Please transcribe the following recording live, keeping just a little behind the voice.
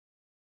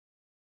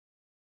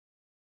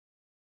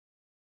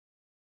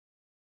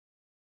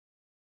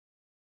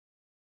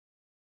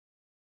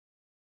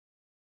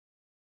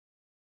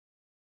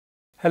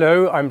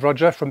Hello, I'm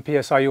Roger from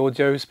PSI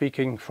Audio,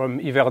 speaking from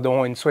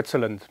Yverdon in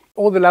Switzerland.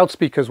 All the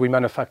loudspeakers we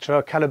manufacture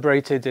are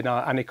calibrated in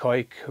our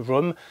anechoic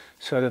room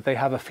so that they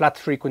have a flat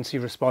frequency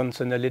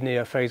response and a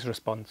linear phase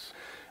response.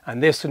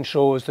 And this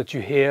ensures that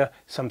you hear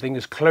something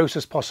as close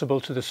as possible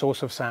to the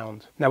source of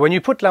sound. Now, when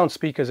you put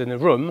loudspeakers in a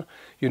room,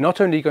 you're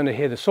not only going to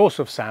hear the source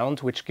of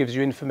sound, which gives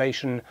you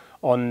information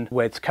on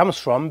where it comes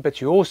from,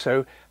 but you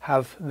also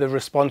have the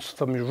response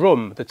from your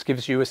room that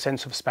gives you a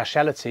sense of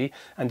spatiality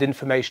and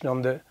information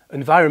on the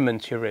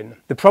environment you're in.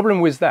 The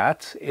problem with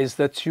that is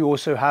that you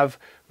also have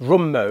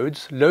room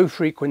modes, low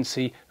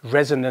frequency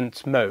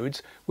resonant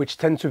modes, which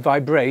tend to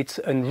vibrate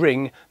and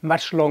ring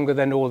much longer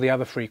than all the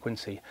other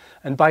frequency.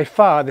 And by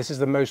far this is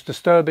the most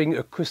disturbing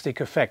acoustic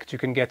effect you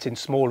can get in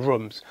small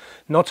rooms,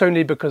 not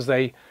only because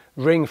they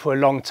ring for a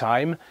long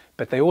time,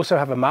 but they also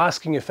have a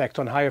masking effect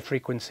on higher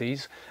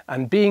frequencies,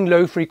 and being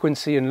low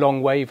frequency and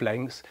long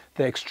wavelengths,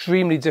 they're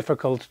extremely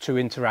difficult to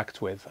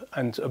interact with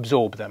and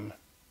absorb them.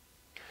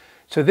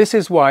 So this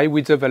is why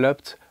we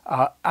developed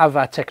our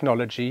AVAA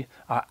technology,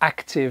 our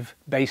active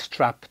bass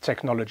trap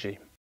technology.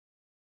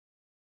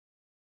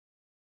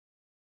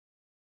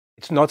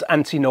 It's not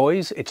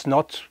anti-noise, it's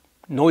not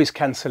noise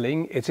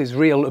cancelling, it is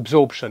real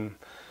absorption.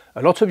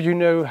 A lot of you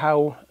know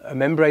how a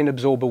membrane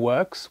absorber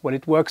works. Well,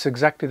 it works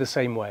exactly the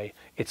same way.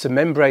 It's a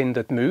membrane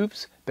that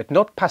moves, but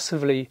not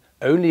passively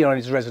only on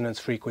its resonance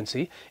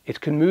frequency.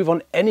 It can move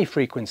on any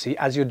frequency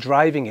as you're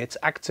driving it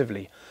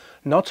actively.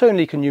 Not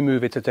only can you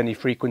move it at any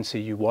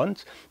frequency you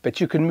want, but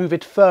you can move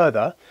it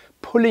further,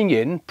 pulling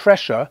in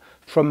pressure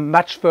from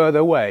much further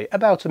away,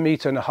 about 1.5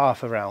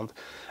 meters around.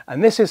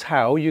 And this is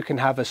how you can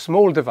have a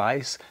small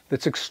device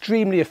that's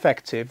extremely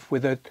effective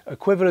with an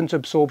equivalent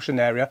absorption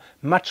area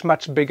much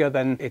bigger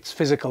than its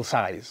physical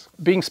size.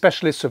 Being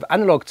specialists of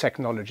analog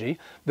technology,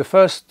 the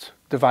first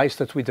device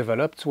that we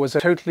developed was a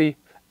totally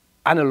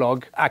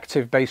analog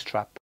active bass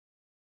trap.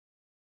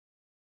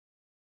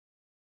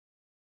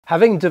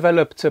 Having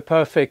developed a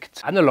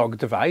perfect analog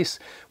device,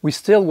 we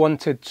still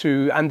wanted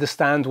to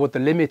understand what the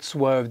limits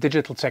were of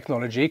digital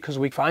technology, because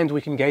we find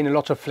we can gain a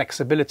lot of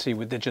flexibility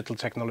with digital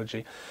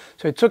technology.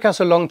 So it took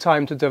us a long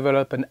time to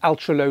develop an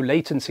ultra-low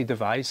latency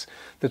device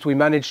that we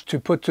managed to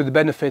put to the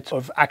benefit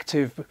of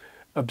active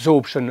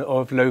absorption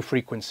of low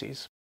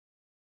frequencies.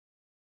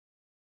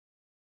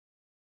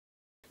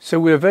 So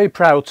we are very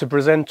proud to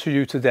present to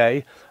you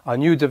today our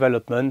new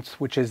development,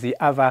 which is the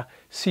AVAA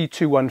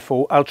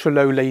C214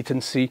 ultra-low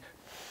latency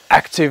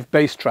active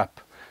bass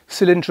trap.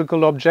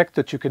 Cylindrical object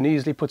that you can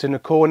easily put in a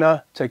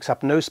corner, takes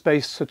up no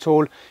space at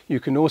all. You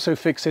can also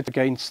fix it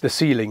against the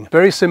ceiling.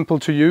 Very simple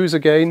to use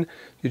again.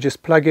 You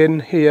just plug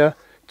in here,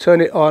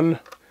 turn it on,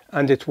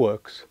 and it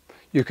works.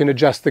 You can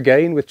adjust the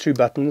gain with 2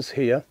 buttons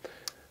here.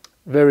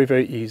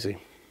 Very easy.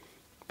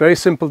 Very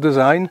simple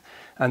design,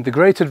 and the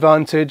great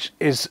advantage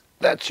is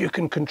that you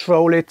can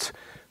control it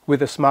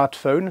with a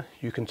smartphone.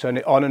 You can turn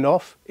it on and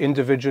off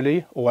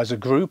individually or as a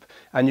group,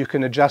 and you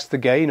can adjust the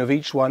gain of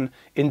each one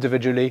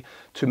individually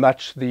to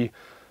match the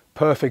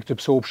perfect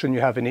absorption you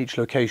have in each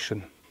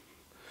location.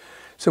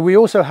 So we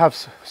also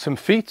have some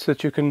feet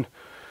that you can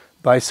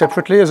buy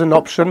separately as an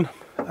option,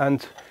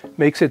 and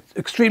makes it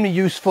extremely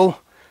useful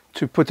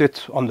to put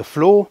it on the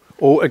floor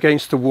or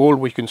against the wall.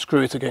 We can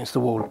screw it against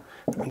the wall,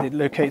 and it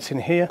locates in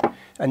here,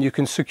 and you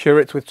can secure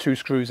it with 2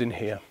 screws in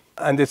here.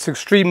 And it's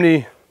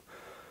extremely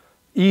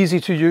easy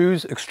to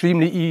use,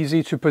 extremely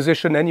easy to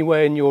position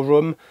anywhere in your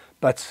room,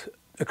 but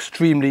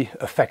extremely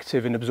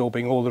effective in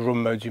absorbing all the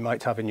room modes you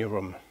might have in your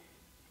room.